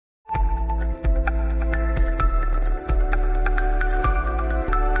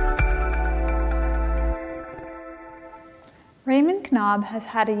Knaub has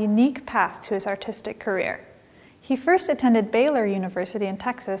had a unique path to his artistic career. He first attended Baylor University in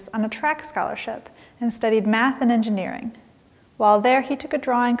Texas on a track scholarship and studied math and engineering. While there, he took a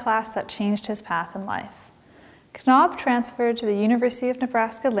drawing class that changed his path in life. Knaub transferred to the University of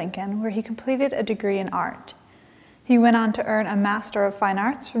Nebraska-Lincoln, where he completed a degree in art. He went on to earn a Master of Fine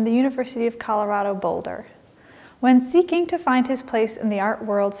Arts from the University of Colorado Boulder. When seeking to find his place in the art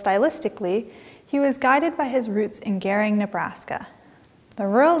world stylistically, he was guided by his roots in Gering, Nebraska. The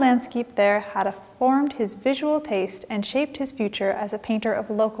rural landscape there had formed his visual taste and shaped his future as a painter of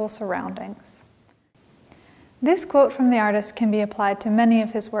local surroundings. This quote from the artist can be applied to many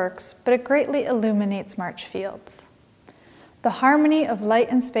of his works, but it greatly illuminates March Fields. The harmony of light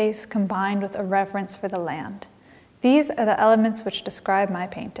and space combined with a reverence for the land. These are the elements which describe my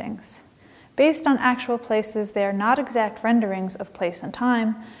paintings. Based on actual places, they are not exact renderings of place and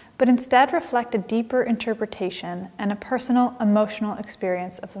time, but instead reflect a deeper interpretation and a personal, emotional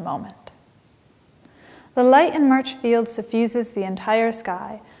experience of the moment. The light in March Fields suffuses the entire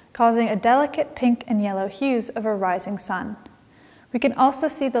sky, causing a delicate pink and yellow hues of a rising sun. We can also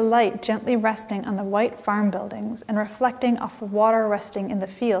see the light gently resting on the white farm buildings and reflecting off the water resting in the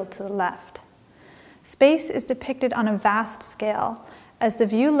field to the left. Space is depicted on a vast scale, as the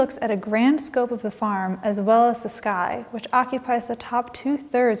view looks at a grand scope of the farm as well as the sky, which occupies the top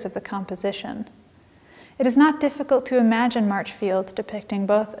 2/3 of the composition. It is not difficult to imagine March Fields depicting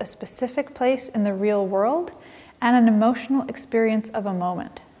both a specific place in the real world and an emotional experience of a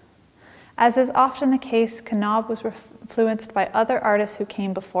moment. As is often the case, Knaub was influenced by other artists who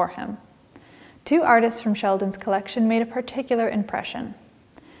came before him. Two artists from Sheldon's collection made a particular impression.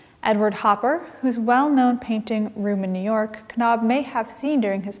 Edward Hopper, whose well-known painting Room in New York Knaub may have seen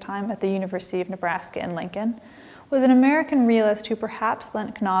during his time at the University of Nebraska in Lincoln, was an American realist who perhaps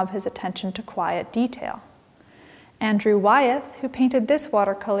lent Knaub his attention to quiet detail. Andrew Wyeth, who painted this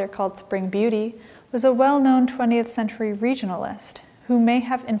watercolor called Spring Beauty, was a well-known 20th century regionalist who may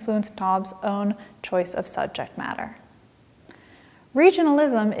have influenced Knaub's own choice of subject matter.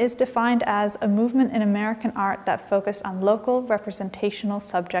 Regionalism is defined as a movement in American art that focused on local representational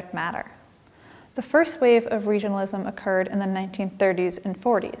subject matter. The first wave of regionalism occurred in the 1930s and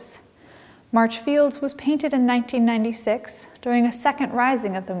 40s. March Fields was painted in 1996 during a second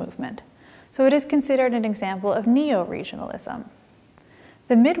rising of the movement, so it is considered an example of neo-regionalism.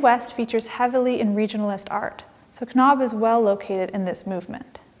 The Midwest features heavily in regionalist art, so Knaub is well located in this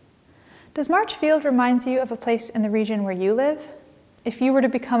movement. Does March Field remind you of a place in the region where you live? If you were to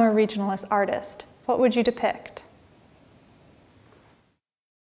become a regionalist artist, what would you depict?